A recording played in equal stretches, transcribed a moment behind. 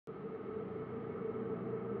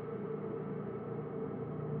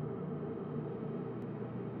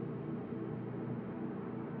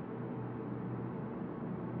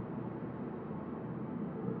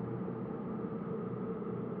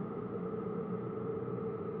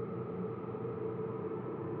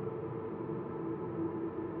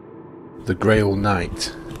The Grail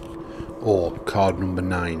Knight, or card number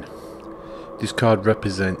 9. This card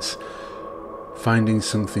represents finding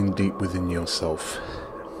something deep within yourself.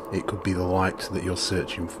 It could be the light that you're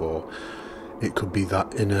searching for. It could be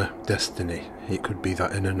that inner destiny. It could be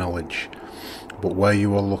that inner knowledge. But where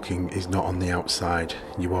you are looking is not on the outside.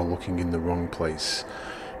 You are looking in the wrong place.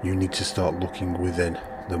 You need to start looking within.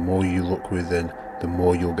 The more you look within, the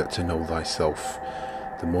more you'll get to know thyself.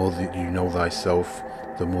 The more that you know thyself,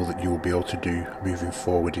 the more that you will be able to do moving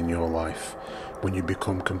forward in your life. When you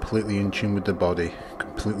become completely in tune with the body,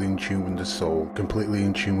 completely in tune with the soul, completely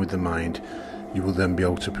in tune with the mind, you will then be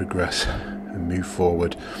able to progress and move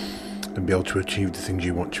forward and be able to achieve the things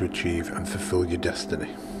you want to achieve and fulfill your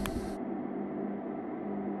destiny.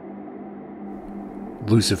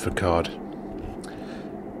 Lucifer card.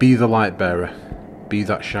 Be the light bearer. Be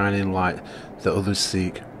that shining light that others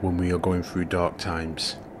seek when we are going through dark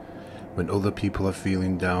times. When other people are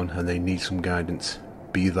feeling down and they need some guidance,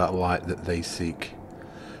 be that light that they seek.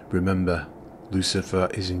 Remember, Lucifer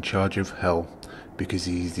is in charge of hell because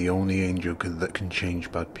he is the only angel that can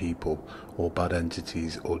change bad people or bad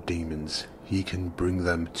entities or demons. He can bring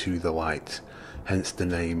them to the light, hence the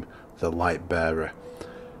name, the light bearer.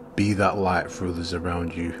 Be that light for others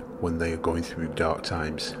around you when they are going through dark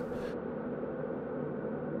times.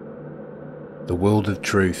 The world of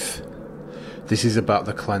truth. This is about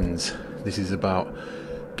the cleanse. This is about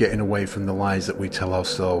getting away from the lies that we tell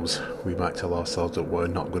ourselves. We might tell ourselves that we're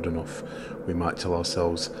not good enough. We might tell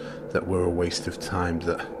ourselves that we're a waste of time,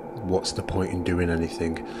 that what's the point in doing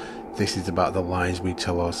anything. This is about the lies we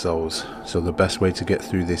tell ourselves. So the best way to get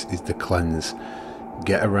through this is the cleanse.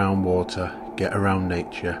 Get around water, get around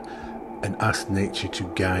nature, and ask nature to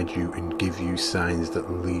guide you and give you signs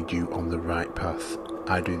that lead you on the right path.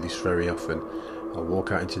 I do this very often. I'll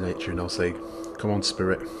walk out into nature and I'll say, come on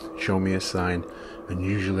spirit, show me a sign, and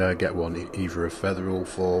usually I get one. Either a feather will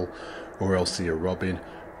fall, or I'll see a robin,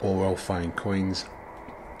 or I'll find coins,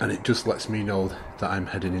 and it just lets me know that I'm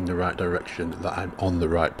heading in the right direction, that I'm on the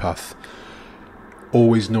right path.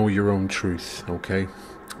 Always know your own truth, okay?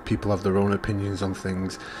 People have their own opinions on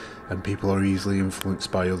things, and people are easily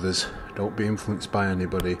influenced by others. Don't be influenced by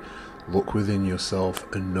anybody. Look within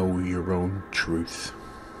yourself and know your own truth.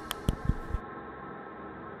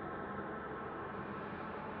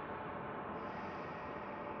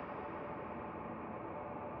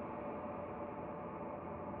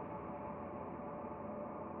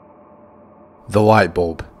 The light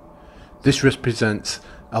bulb. This represents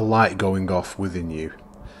a light going off within you.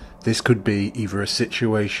 This could be either a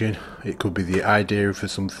situation, it could be the idea for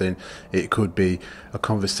something, it could be a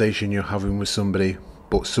conversation you're having with somebody,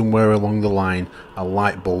 but somewhere along the line, a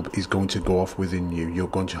light bulb is going to go off within you. You're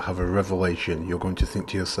going to have a revelation. You're going to think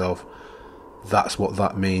to yourself, that's what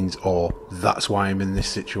that means, or that's why I'm in this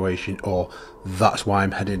situation, or that's why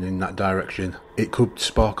I'm heading in that direction. It could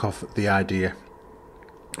spark off the idea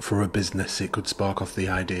for a business. It could spark off the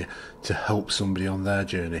idea to help somebody on their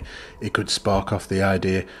journey. It could spark off the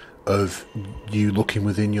idea of you looking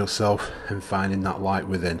within yourself and finding that light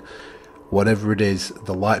within. Whatever it is,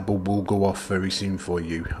 the light bulb will go off very soon for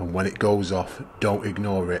you, and when it goes off, don't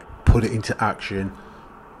ignore it. Put it into action.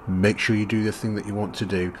 Make sure you do the thing that you want to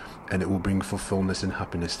do, and it will bring fulfillment and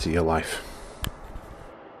happiness to your life.